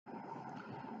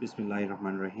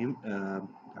Bismillahirrahmanirrahim.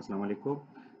 Assalamu alaikum.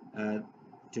 Uh,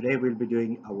 Today we'll be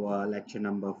doing our lecture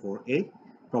number 4A,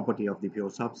 property of the pure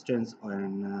substance,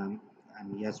 and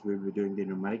yes, we'll be doing the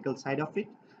numerical side of it.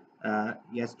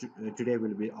 Today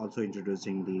we'll be also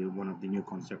introducing the one of the new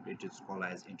concept, which is called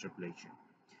as interpolation.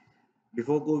 We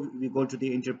go to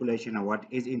the interpolation. What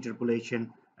is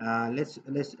interpolation? Let's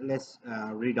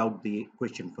read out the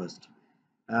question first.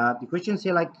 The questions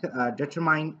here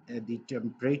determine the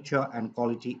temperature and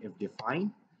quality if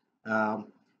defined um,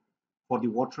 for the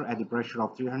water at the pressure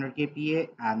of 300 kPa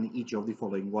and each of the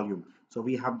following volume. So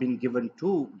we have been given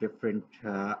two different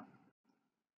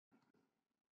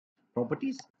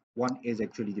properties. One is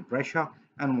actually the pressure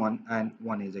and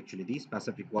one is actually the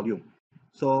specific volume.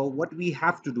 So what we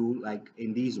have to do, like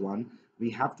in these one, we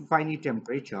have to find the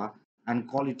temperature and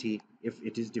quality if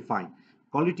it is defined.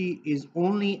 Quality is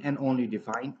only and only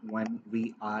defined when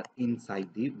we are inside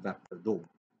the vapor dome.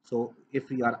 So if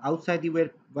we are outside the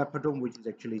vapor dome, which is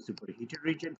actually superheated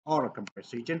region or a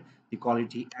compressed region, the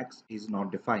quality X is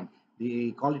not defined.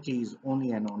 The quality is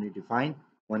only and only defined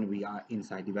when we are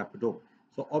inside the vapor dome.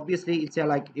 So obviously it's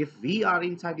like if we are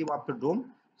inside the vapor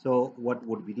dome, so what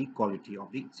would be the quality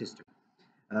of the system,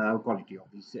 quality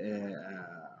of this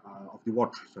of the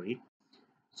water? Sorry.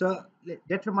 So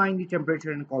determine the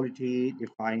temperature and quality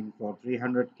defined for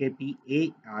 300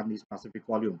 kPa and the specific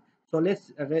volume. So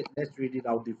let's read it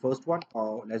out the first one,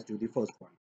 or let's do the first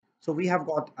one. So we have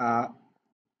got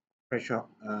pressure.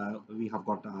 We have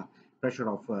got a pressure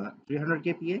of 300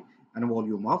 kPa and a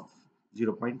volume of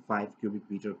 0.5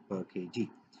 cubic meter per kg.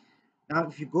 Now,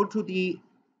 if you go to the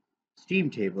steam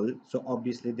table, so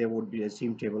obviously there would be a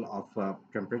steam table of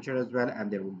temperature as well,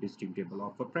 and there would be steam table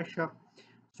of pressure.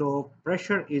 So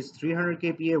pressure is 300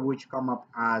 kPa, which come up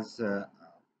as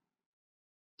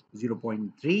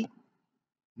 0.3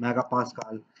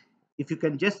 megapascal. If you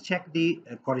can just check the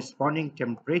corresponding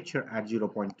temperature at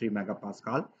 0.3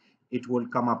 megapascal, it will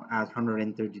come up as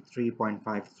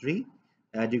 133.53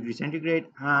 degree centigrade,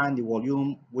 and the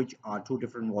volume, which are two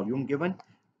different volume given,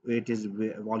 it is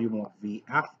volume of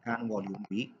Vf and volume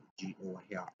Vg over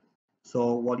here.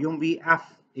 So volume Vf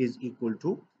is equal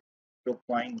to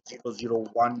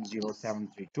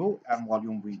 0.001032 and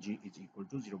volume Vg is equal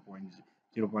to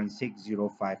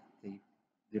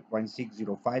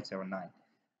 0.60579.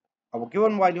 Our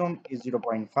given volume is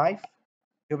 0.5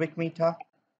 cubic meter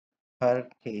per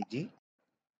kg.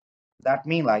 That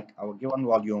means like our given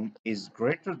volume is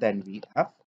greater than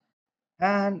Vf,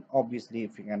 and obviously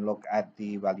if you can look at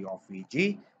the value of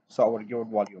Vg, so our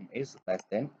given volume is less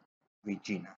than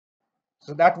Vg now.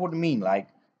 So that would mean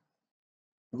like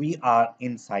we are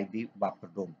inside the vapor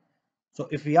dome. So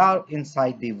if we are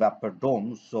inside the vapor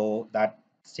dome, so that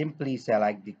simply say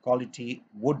like the quality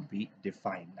would be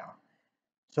defined now.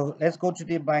 So let's go to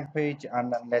the blank page,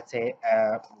 and then let's say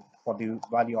for the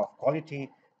value of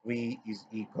quality, V is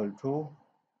equal to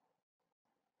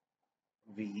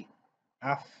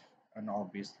Vf, and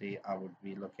obviously I would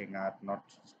be looking at not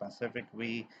specific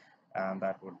V, and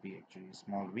that would be actually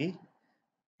small v.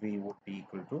 V would be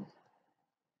equal to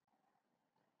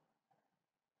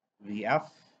Vf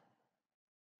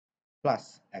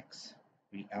plus X,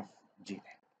 Vfg.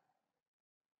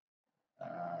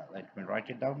 Let me write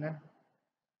it down then.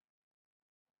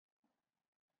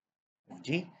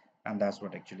 G, and that's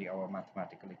what actually our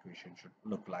mathematical equation should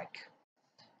look like.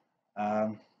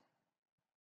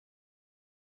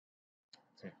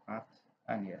 Say math,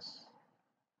 and yes,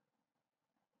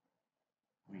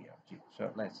 V of G.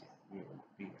 So let's see, we will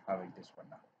be having this one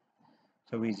now.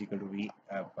 So V is equal to V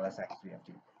plus X V of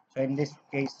G. So in this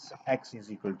case, X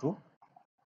is equal to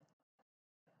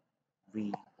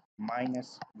V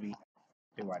minus V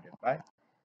divided by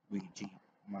Vg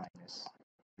minus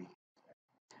V.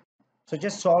 So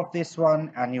just solve this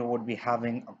one, and you would be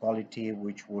having a quality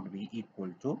which would be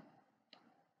equal to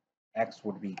X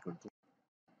would be equal to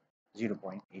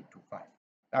 0.825.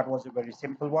 That was a very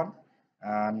simple one,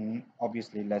 and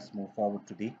obviously let's move forward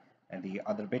to the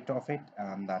other bit of it,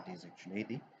 and that is actually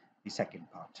the second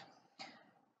part.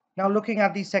 Now looking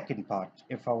at the second part,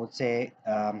 if I would say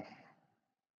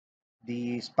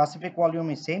the specific volume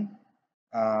is same,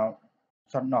 the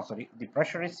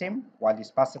pressure is same, while the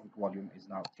specific volume is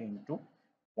now changed to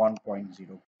 1.0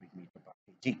 cubic meter per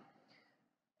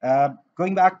kg.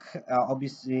 Going back,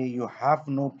 obviously you have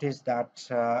noticed that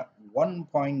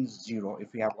 1.0,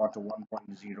 if we have got a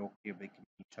 1.0 cubic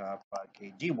meter per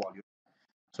kg volume,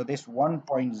 so this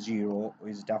 1.0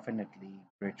 is definitely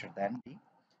greater than the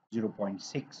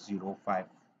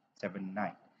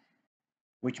 0.60579,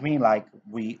 which means like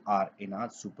we are in a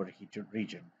superheated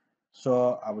region.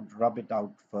 So I would rub it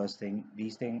out first thing,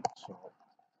 these things. So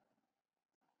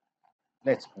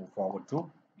let's move forward to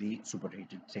the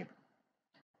superheated table.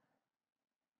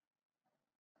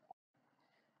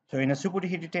 So in a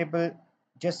superheated table,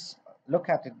 just look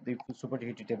at it, the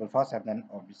superheated table first, and then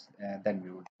obviously then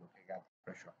we would looking at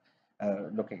pressure,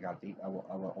 looking at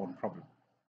our own problem.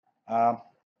 Um,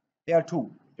 there are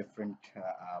two different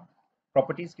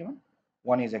properties given.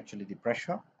 One is actually the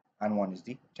pressure, and one is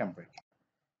the temperature.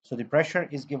 So the pressure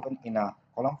is given in a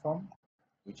column form,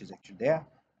 which is actually there,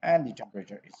 and the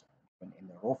temperature is given in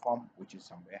the row form, which is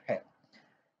somewhere here.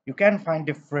 You can find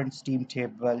different steam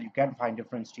table, you can find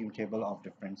different steam table of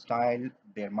different style.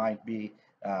 There might be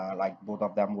like both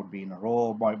of them would be in a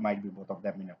row, might be both of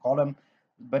them in a column,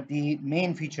 but the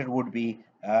main feature would be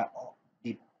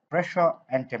the pressure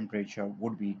and temperature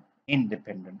would be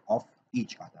independent of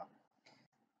each other.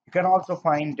 You can also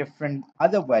find different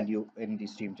other value in the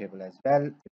steam table as well.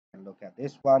 You can look at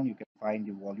this one, you can find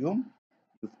the volume,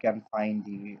 you can find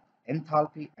the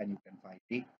enthalpy, and you can find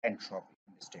the entropy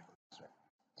in this table as well.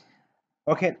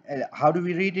 Okay, how do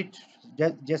we read it?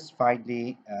 Just find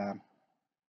the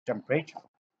temperature,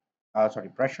 sorry,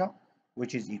 pressure,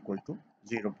 which is equal to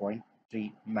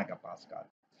 0.3 megapascal.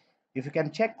 If you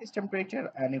can check this temperature,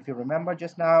 and if you remember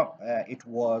just now, it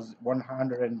was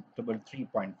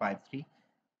 133.53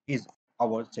 is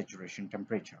our saturation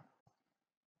temperature.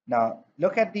 Now,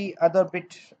 look at the other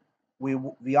bit.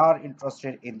 We are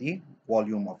interested in the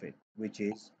volume of it, which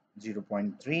is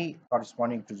 0.3,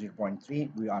 corresponding to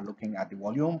 0.3. We are looking at the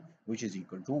volume, which is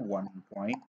equal to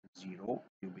 1.0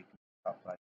 cubic meter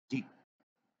per g.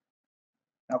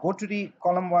 Now go to the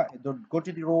go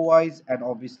to the row wise, and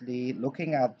obviously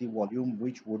looking at the volume,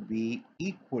 which would be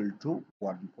equal to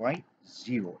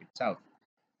 1.0 itself.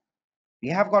 We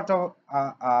have got a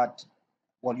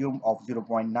volume of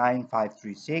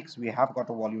 0.9536. We have got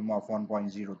a volume of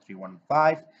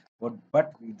 1.0315,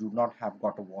 but we do not have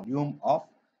got a volume of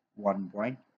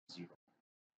 1.0.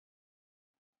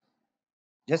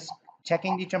 Just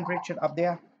checking the temperature up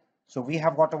there. So we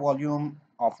have got a volume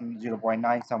of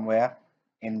 0.9 somewhere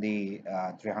in the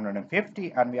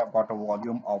 350, and we have got a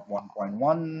volume of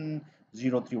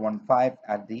 1.10315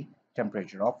 at the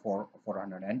temperature of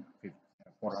 450,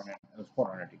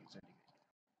 400 degrees centigrade.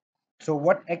 So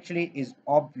what actually is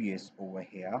obvious over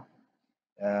here,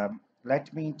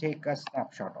 let me take a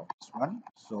snapshot of this one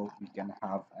so we can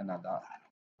have another one.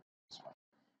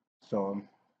 So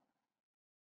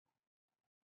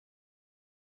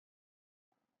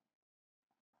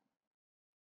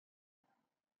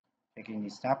taking the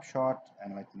snapshot,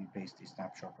 and let me paste the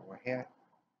snapshot over here.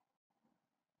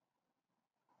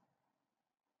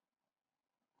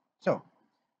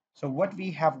 So what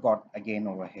we have got again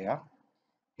over here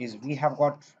is we have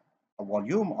got a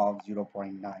volume of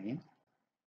 0.9,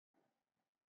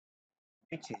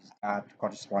 which is at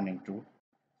corresponding to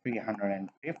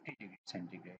 350 degrees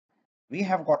centigrade. We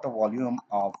have got a volume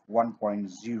of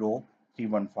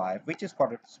 1.0315, which is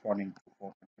corresponding to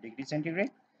 400 degrees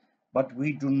centigrade, but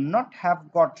we do not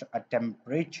have got a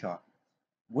temperature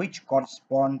which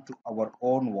correspond to our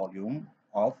own volume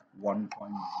of 1.0,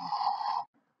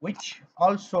 which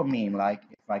also mean, like,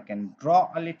 if I can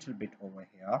draw a little bit over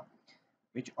here,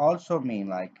 which also mean,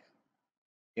 like,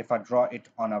 if I draw it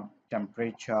on a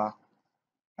temperature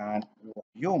and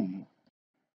volume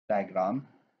diagram.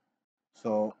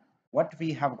 So what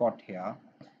we have got here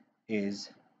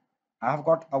is I have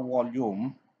got a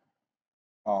volume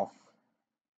of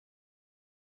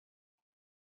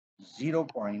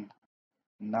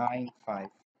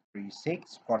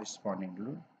 0.9536 corresponding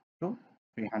to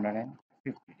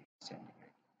 350 degrees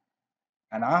centigrade,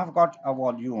 and I have got a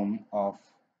volume of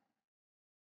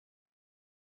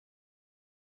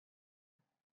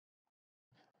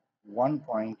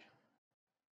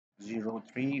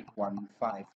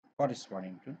 1.0315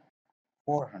 corresponding to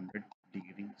 400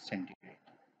 degrees centigrade.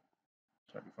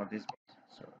 Sorry for this.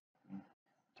 So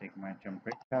take my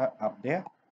temperature up there.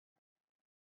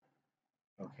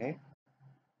 Okay,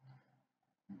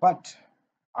 but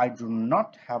I do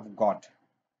not have got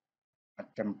a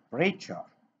temperature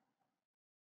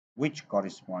which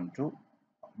correspond to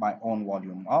my own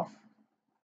volume of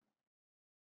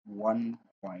 1.0.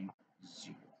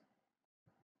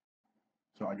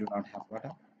 So I do not have got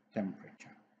a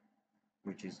temperature,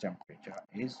 which is temperature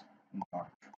is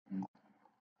not.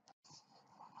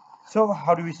 So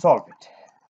how do we solve it?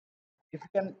 If you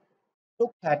can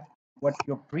look at what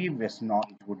your previous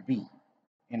knowledge would be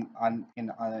in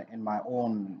my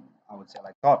own, I would say,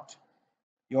 like, thought.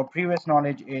 Your previous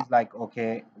knowledge is like,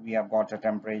 okay, we have got a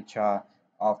temperature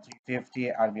of 350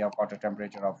 and we have got a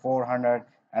temperature of 400,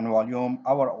 and volume,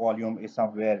 our volume is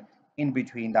somewhere in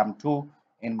between them two,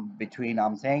 in between,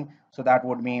 I'm saying. So that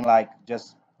would mean, like,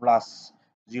 just plus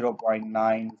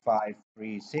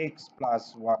 0.9536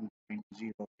 plus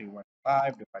 1.0315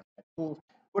 divided by 2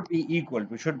 would be equal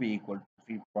to, should be equal to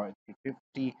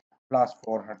 3.350 plus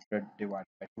 400 divided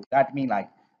by 2. That means like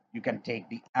you can take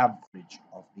the average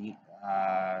of the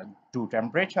two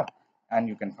temperature and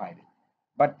you can find it.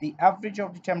 But the average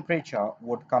of the temperature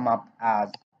would come up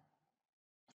as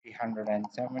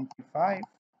 375,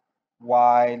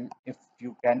 while if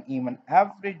you can even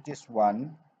average this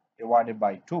one divided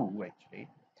by 2 actually,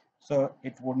 so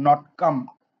it would not come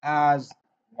as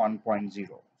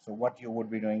 1.0. So what you would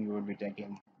be doing, you would be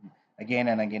taking again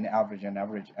and again average and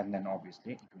average, and then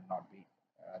obviously it will not be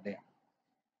there.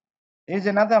 There is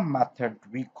another method,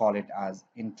 we call it as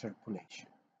interpolation.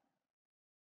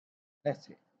 Let's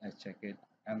see, let's check it,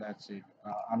 and that's it.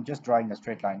 I'm just drawing a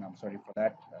straight line, I'm sorry for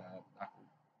that. That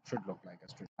should look like a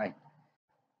straight line.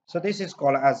 So this is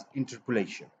called as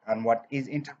interpolation. And what is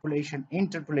interpolation?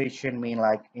 Interpolation mean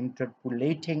like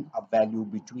interpolating a value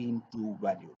between two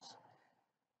values.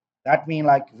 That mean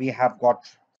like we have got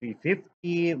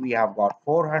 350, we have got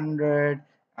 400,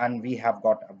 and we have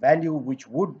got a value which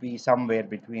would be somewhere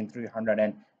between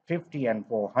 350 and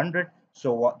 400.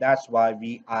 So that's why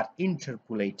we are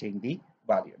interpolating the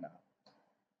value now.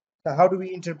 So how do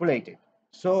we interpolate it?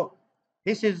 So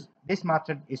this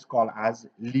method is called as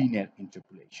linear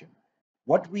interpolation.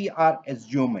 What we are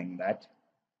assuming that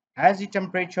as the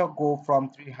temperature go from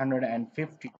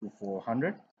 350 to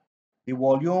 400, the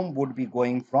volume would be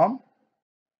going from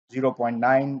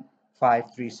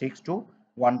 0.9536 to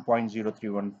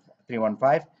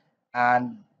 1.03115,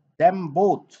 and them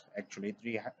both actually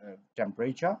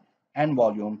temperature and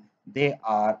volume, they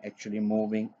are actually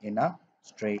moving in a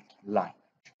straight line.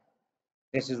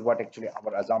 This is what actually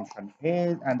our assumption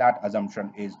is, and that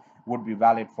assumption is would be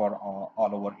valid for all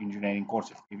our engineering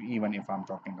courses, even if I'm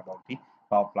talking about the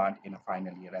power plant in a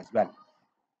final year as well.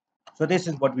 So this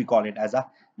is what we call it as a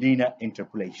linear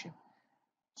interpolation.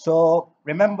 So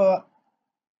remember,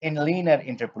 in linear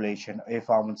interpolation, if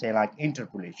I would say like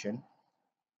interpolation,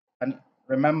 and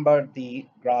remember the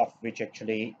graph which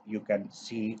actually you can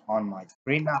see on my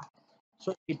screen now.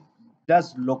 So it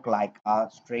does look like a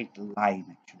straight line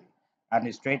actually, and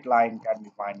a straight line can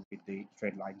be found with the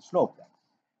straight line slope.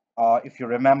 If you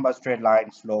remember, straight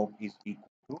line slope is equal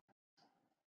to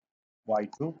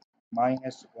y2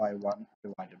 minus y1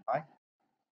 divided by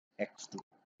x2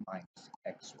 minus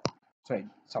x1. So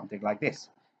something like this.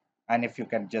 And if you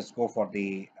can just go for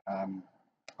the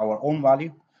our own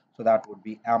value, so that would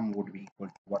be m would be equal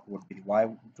to what would be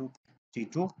y2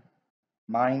 t2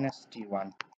 minus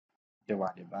t1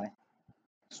 divided by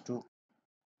x2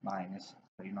 minus,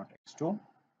 sorry, not x2,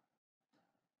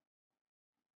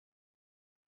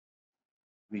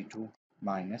 v2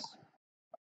 minus.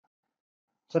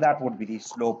 So that would be the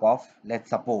slope of, let's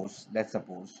suppose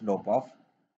slope of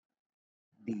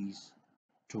these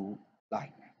two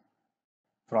lines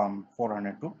from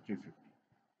 400 to 350.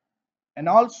 And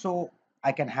also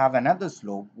I can have another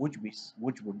slope which would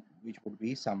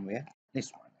be somewhere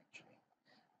this one actually.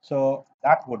 So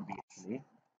that would be actually,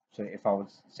 so if I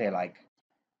would say like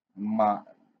my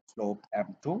slope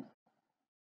m2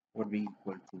 would be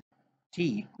equal to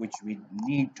t, which we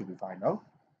need to be find out,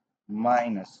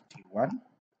 minus t1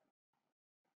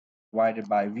 divided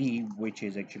by v, which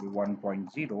is actually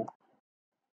 1.0,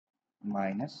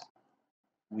 minus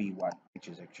v1, which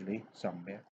is actually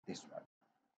somewhere this one.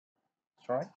 That's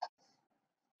right.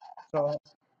 So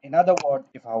in other words,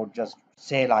 if I would just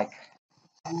say like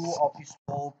 2 of the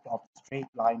slope of the straight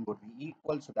line would be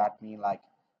equal, so that means like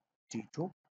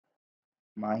t2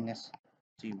 minus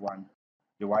t1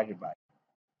 divided by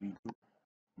v2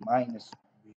 minus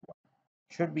v1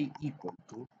 should be equal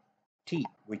to t,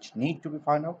 which need to be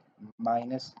found out,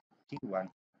 minus t1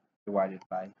 divided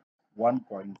by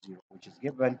 1.0, which is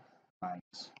given,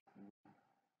 minus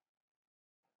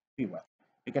v1.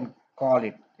 You can call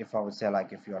it, if I would say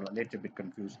like if you are a little bit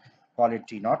confused, call it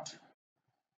t naught,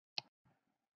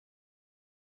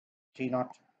 and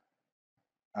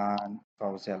if I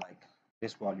would say like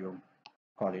this volume,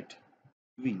 call it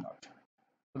v naught.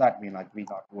 So that means like v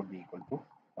naught would be equal to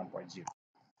 1.0.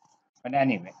 But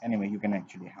anyway, you can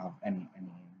actually have any I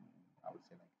would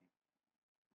say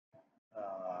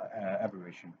like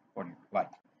abbreviation for you like.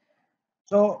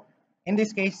 So in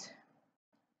this case,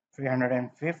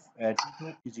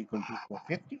 352 is equal to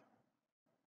 450.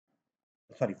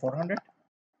 Sorry, 400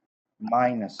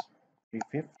 minus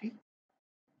 350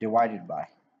 divided by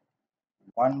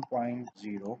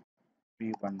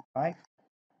 1.0315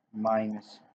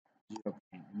 minus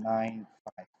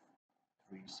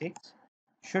 0.9536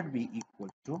 should be equal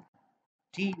to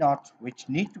t naught, which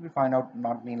need to be find out,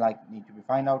 not mean like need to be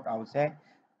find out, I would say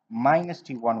minus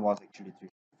T1 was actually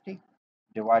 350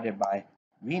 divided by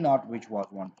V naught, which was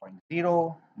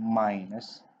 1.0,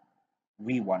 minus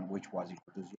V1, which was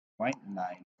equal to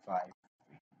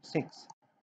 0.9536.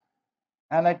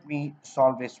 And let me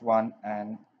solve this one,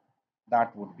 and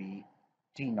that would be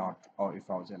T naught, or if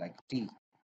I was like T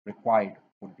required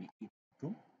would be equal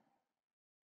to.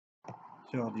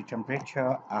 So the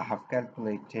temperature I have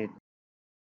calculated